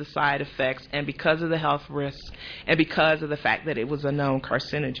of the side effects and because of the health risks and because of the fact that it was a known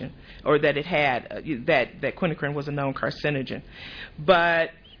carcinogen, or that it had, that quinacrine was a known carcinogen. But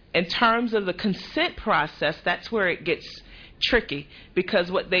in terms of the consent process, that's where it gets tricky,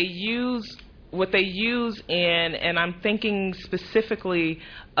 because what they use in, and I'm thinking specifically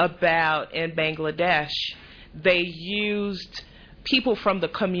about in Bangladesh, they used people from the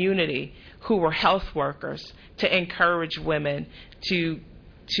community who were health workers to encourage women to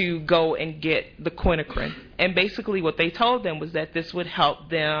go and get the quinacrine. And basically what they told them was that this would help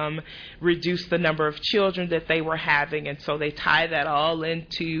them reduce the number of children that they were having, and so they tie that all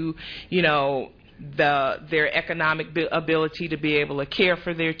into, their economic ability to be able to care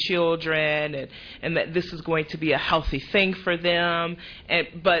for their children, and that this is going to be a healthy thing for them.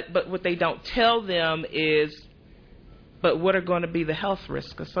 But what they don't tell them is, but what are going to be the health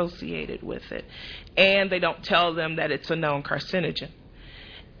risks associated with it? And they don't tell them that it's a known carcinogen.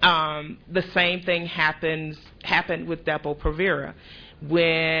 The same thing happened with Depo-Provera.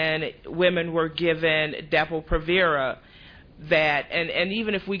 When women were given Depo-Provera, that, and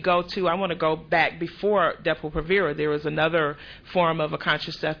even if we go to, I want to go back before Depo-Provera, there was another form of a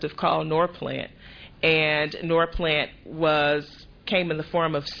contraceptive called Norplant, and Norplant came in the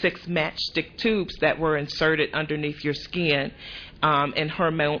form of 6 matchstick tubes that were inserted underneath your skin, and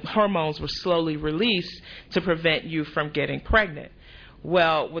hormones were slowly released to prevent you from getting pregnant.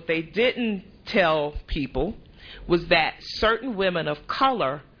 Well, what they didn't tell people was that certain women of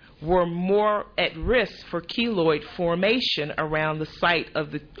color were more at risk for keloid formation around the site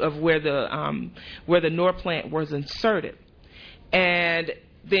of where the Norplant was inserted. And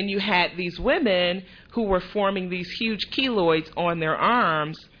then you had these women who were forming these huge keloids on their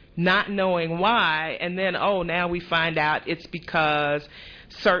arms, not knowing why, and then, now we find out it's because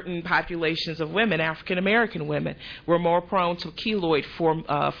certain populations of women, African American women, were more prone to keloid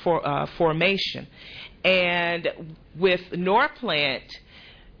formation. And with Norplant,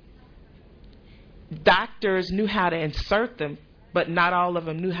 doctors knew how to insert them, but not all of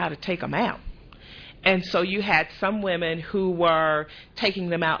them knew how to take them out. And so you had some women who were taking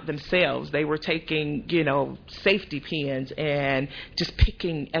them out themselves. They were taking, safety pins and just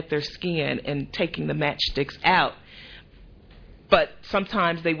picking at their skin and taking the matchsticks out. But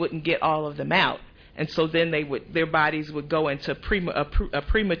sometimes they wouldn't get all of them out. And so then their bodies would go into a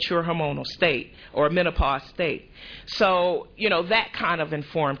premature hormonal state or a menopause state. So, that kind of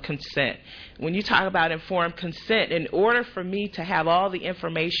informed consent. When you talk about informed consent, in order for me to have all the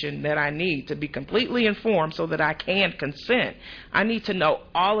information that I need to be completely informed so that I can consent, I need to know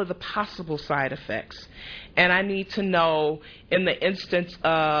all of the possible side effects. And I need to know, in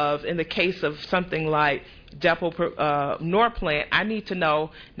the case of something like Norplant, I need to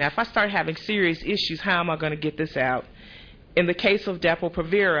know, now if I start having serious issues, how am I going to get this out? In the case of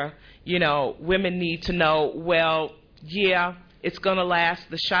Depo-Provera, women need to know, well, yeah, it's going to last,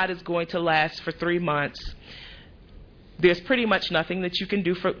 the shot is going to last for 3 months. There's pretty much nothing that you can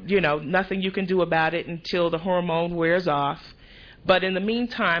do nothing you can do about it until the hormone wears off. But in the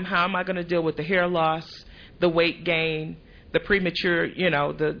meantime, how am I going to deal with the hair loss, the weight gain, the premature,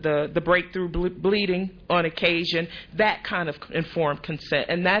 the breakthrough bleeding on occasion, that kind of informed consent.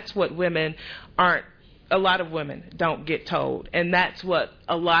 And that's what a lot of women don't get told. And that's what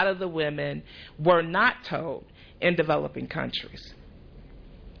a lot of the women were not told in developing countries.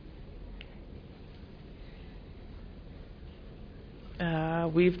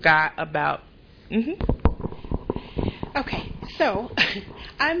 We've got about... Okay, So,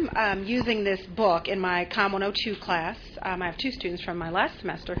 I'm using this book in my Com 102 class. I have two students from my last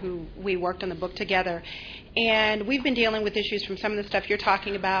semester who we worked on the book together. And we've been dealing with issues from some of the stuff you're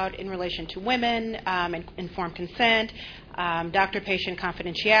talking about in relation to women, informed consent, doctor-patient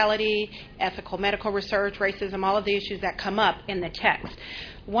confidentiality, ethical medical research, racism, all of the issues that come up in the text.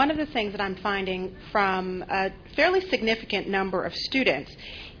 One of the things that I'm finding from a fairly significant number of students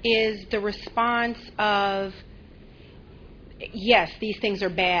is the response of, yes, these things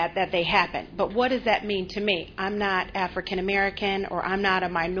are bad, that they happen, but what does that mean to me? I'm not African American, or I'm not a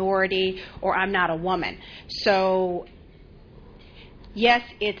minority, or I'm not a woman. So, yes,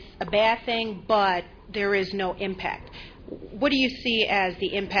 it's a bad thing, but there is no impact. What do you see as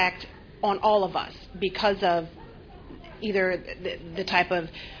the impact on all of us because of either the type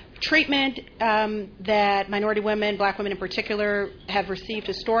of treatment that minority women, black women in particular, have received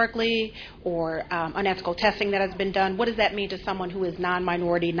historically, or unethical testing that has been done? What does that mean to someone who is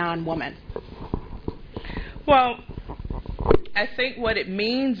non-minority, non-woman? Well, I think what it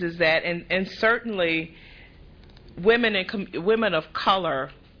means is that, and certainly women of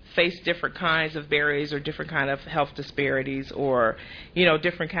color face different kinds of barriers or different kind of health disparities, or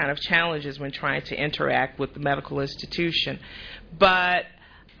different kind of challenges when trying to interact with the medical institution. But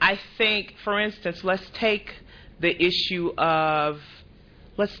I think, for instance, let's take the issue of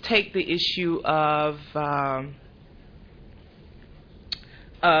the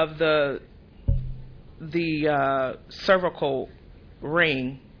cervical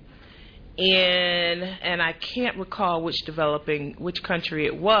ring. And I can't recall which country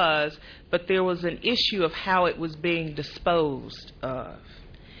it was, but there was an issue of how it was being disposed of,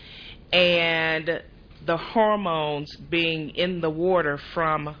 and the hormones being in the water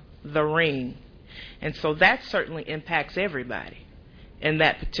from the ring. And so that certainly impacts everybody in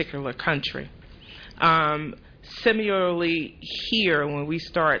that particular country. Similarly, here, when we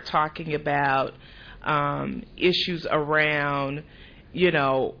start talking about issues around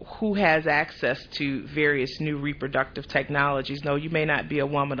who has access to various new reproductive technologies. No, you may not be a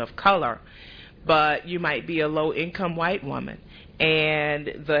woman of color, but you might be a low-income white woman. And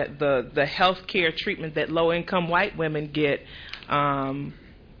the health care treatment that low-income white women get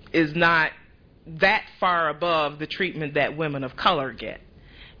is not that far above the treatment that women of color get.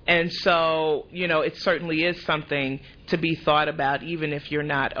 And so, it certainly is something to be thought about, even if you're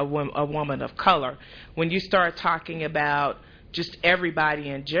not a woman of color. When you start talking about just everybody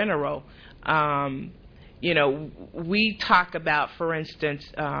in general, we talk about, for instance,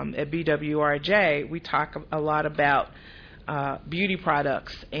 at BWRJ, we talk a lot about beauty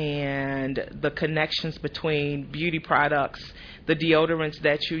products and the connections between beauty products, the deodorants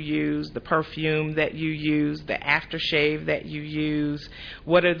that you use, the perfume that you use, the aftershave that you use,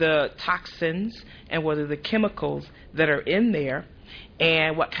 what are the toxins and what are the chemicals that are in there,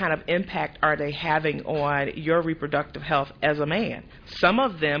 and what kind of impact are they having on your reproductive health as a man. Some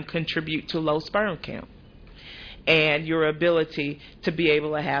of them contribute to low sperm count and your ability to be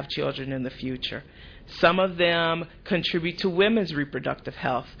able to have children in the future. Some of them contribute to women's reproductive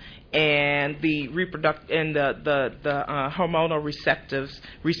health and the hormonal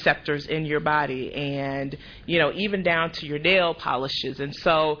receptors in your body, and even down to your nail polishes. And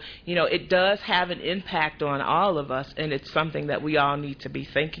so it does have an impact on all of us, and it's something that we all need to be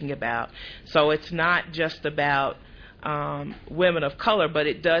thinking about. So it's not just about women of color, but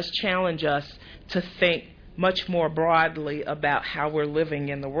it does challenge us to think much more broadly about how we're living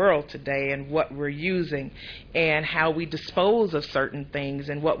in the world today and what we're using and how we dispose of certain things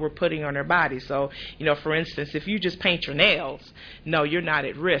and what we're putting on our body. So, for instance, if you just paint your nails, no, you're not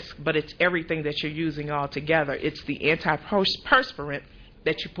at risk, but it's everything that you're using all together. It's the antiperspirant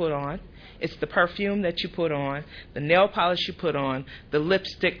that you put on. It's the perfume that you put on, the nail polish you put on, the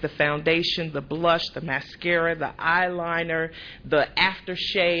lipstick, the foundation, the blush, the mascara, the eyeliner, the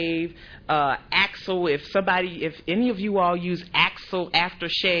aftershave, Axel. If any of you all use Axel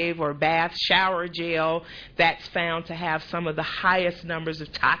aftershave or bath shower gel, that's found to have some of the highest numbers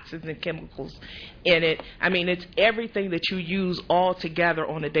of toxins and chemicals in it. I mean, it's everything that you use all together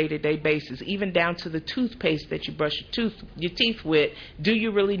on a day-to-day basis, even down to the toothpaste that you brush your teeth with. Do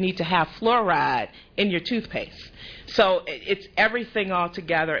you really need to have fluoride in your toothpaste? So it's everything all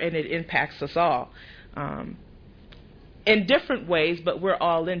together, and it impacts us all in different ways, but we're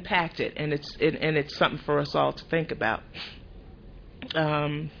all impacted, and it's something for us all to think about.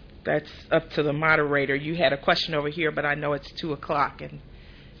 That's up to the moderator. You had a question over here, but I know it's 2 o'clock,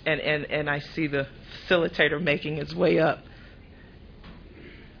 and I see the facilitator making his way up.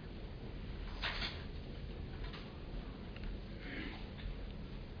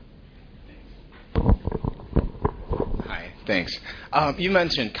 Hi, Thanks. You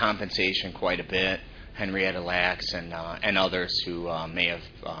mentioned compensation quite a bit, Henrietta Lacks and others who may have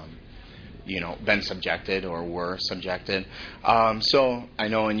been subjected or were subjected. So I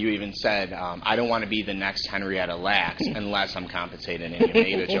know, and you even said, I don't want to be the next Henrietta Lacks unless I'm compensated, and you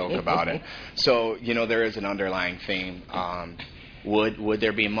made a joke about it. So, there is an underlying theme. Would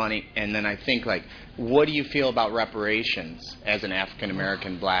there be money? And then I think, what do you feel about reparations as an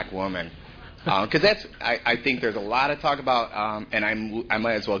African-American black woman? Because I think there's a lot of talk about, and I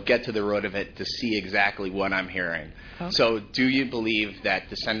might as well get to the root of it to see exactly what I'm hearing. Okay. So do you believe that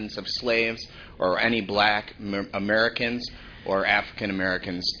descendants of slaves or any black Americans or African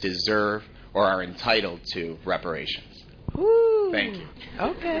Americans deserve or are entitled to reparations? Ooh. Thank you.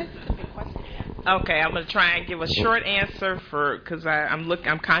 Okay. Okay, I'm going to try and give a short answer because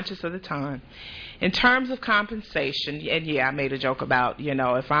I'm conscious of the time. In terms of compensation, and yeah, I made a joke about,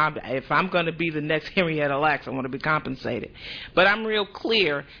 if I'm going to be the next Henrietta Lacks, I want to be compensated. But I'm real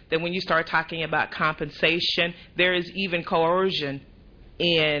clear that when you start talking about compensation, there is even coercion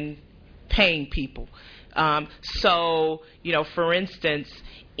in paying people. So, for instance,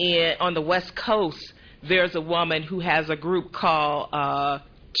 on the West Coast, there's a woman who has a group called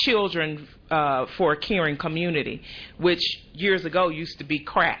Children for a Caring Community, which years ago used to be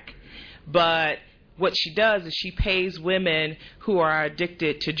crack. But what she does is she pays women who are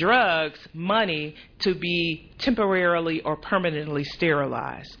addicted to drugs money to be temporarily or permanently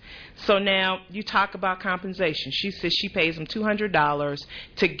sterilized. So now you talk about compensation. She says she pays them $200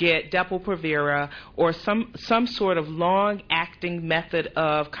 to get Depo-Provera or some sort of long-acting method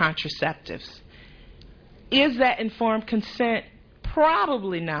of contraceptives. Is that informed consent?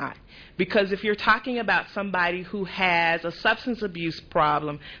 Probably not. Because if you're talking about somebody who has a substance abuse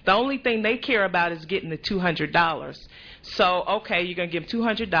problem, the only thing they care about is getting the $200. So, okay, you're going to give them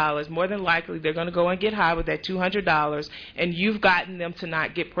 $200. More than likely, they're going to go and get high with that $200, and you've gotten them to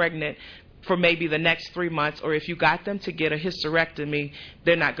not get pregnant for maybe the next 3 months, or if you got them to get a hysterectomy,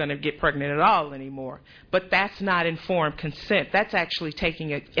 they're not going to get pregnant at all anymore. But that's not informed consent. That's actually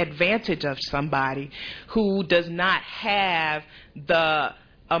taking advantage of somebody who does not have the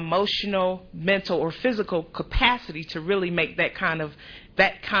emotional, mental, or physical capacity to really make that kind of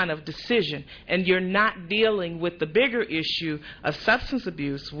decision. And you're not dealing with the bigger issue of substance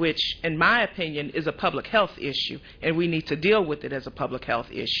abuse, which, in my opinion, is a public health issue, and we need to deal with it as a public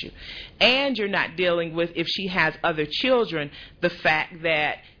health issue. And you're not dealing with, if she has other children, the fact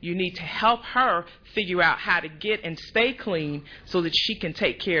that you need to help her figure out how to get and stay clean so that she can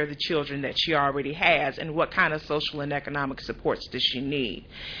take care of the children that she already has, and what kind of social and economic supports does she need.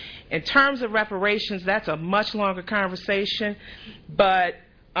 In terms of reparations, that's a much longer conversation, but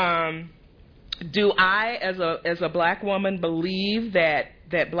do I, as a black woman, believe that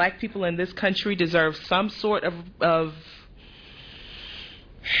black people in this country deserve some sort of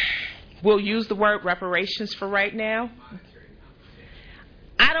we'll use the word reparations for right now?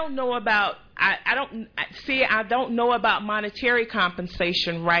 I don't know about I don't know about monetary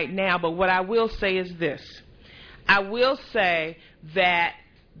compensation right now, but what I will say is this. I will say that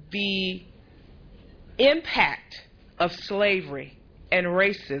the impact of slavery and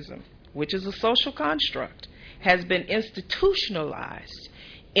racism, which is a social construct, has been institutionalized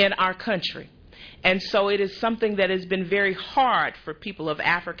in our country. And so it is something that has been very hard for people of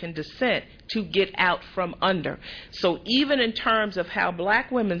African descent to get out from under. So even in terms of how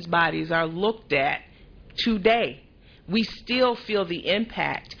black women's bodies are looked at today, we still feel the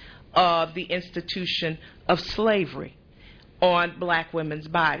impact of the institution of slavery on black women's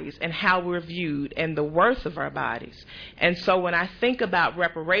bodies and how we're viewed and the worth of our bodies. And so when I think about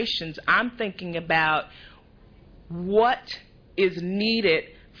reparations, I'm thinking about what is needed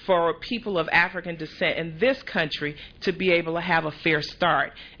for people of African descent in this country to be able to have a fair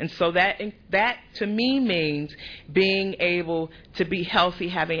start. And so that to me means being able to be healthy,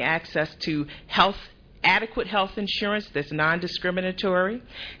 having access to adequate health insurance that's non-discriminatory,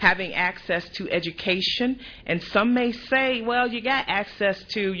 having access to education. And some may say, well, you got access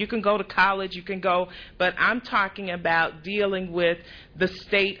to, you can go to college, you can go, but I'm talking about dealing with the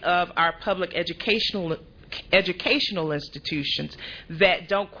state of our public educational institutions that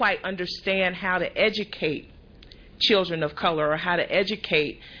don't quite understand how to educate children of color or how to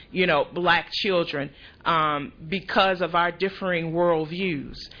educate, black children because of our differing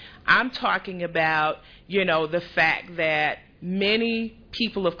worldviews. I'm talking about, the fact that many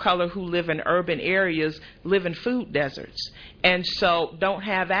people of color who live in urban areas live in food deserts, and so don't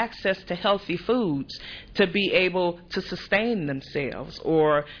have access to healthy foods to be able to sustain themselves,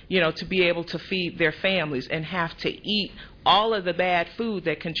 or to be able to feed their families, and have to eat all of the bad food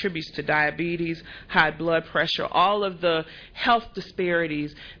that contributes to diabetes, high blood pressure, all of the health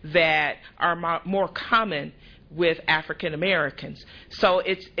disparities that are more common with African Americans. So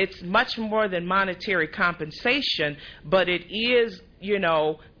it's much more than monetary compensation, but it is,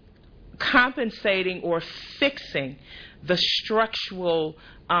 compensating or fixing the structural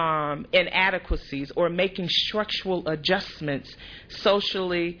inadequacies, or making structural adjustments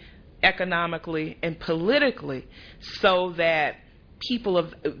socially, economically, and politically, so that people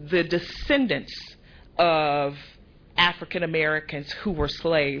of the descendants of African Americans who were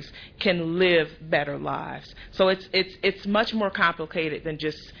slaves can live better lives. So it's much more complicated than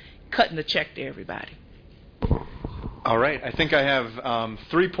just cutting the check to everybody. All right. I think I have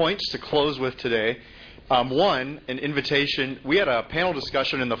 3 points to close with today. One, an invitation. We had a panel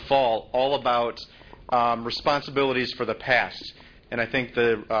discussion in the fall all about responsibilities for the past, and I think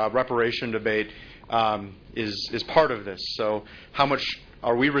the reparation debate is part of this. So how much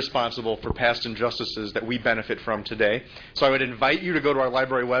are we responsible for past injustices that we benefit from today? So I would invite you to go to our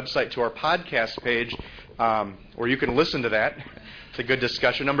library website, to our podcast page, where you can listen to that. It's a good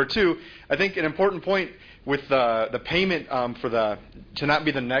discussion. Number 2, I think an important point with the payment to not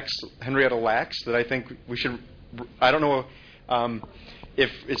be the next Henrietta Lacks, that I think we should, I don't know if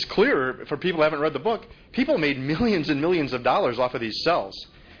it's clear for people who haven't read the book, people made millions and millions of dollars off of these cells.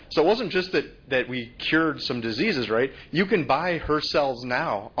 So it wasn't just that we cured some diseases, right? You can buy her cells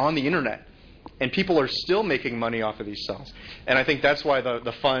now on the internet, and people are still making money off of these cells. And I think that's why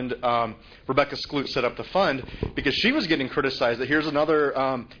the fund, Rebecca Skloot set up the fund, because she was getting criticized that here's a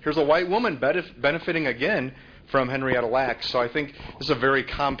white woman benefiting again from Henrietta Lacks. So I think this is a very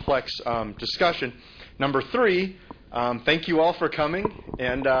complex discussion. Number 3, thank you all for coming,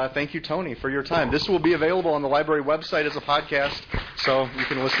 and thank you, Toni, for your time. This will be available on the library website as a podcast, so you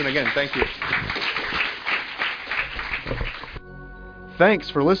can listen again. Thank you. Thanks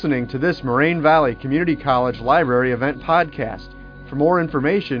for listening to this Moraine Valley Community College Library event podcast. For more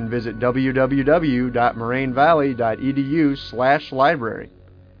information, visit www.morainevalley.edu/library.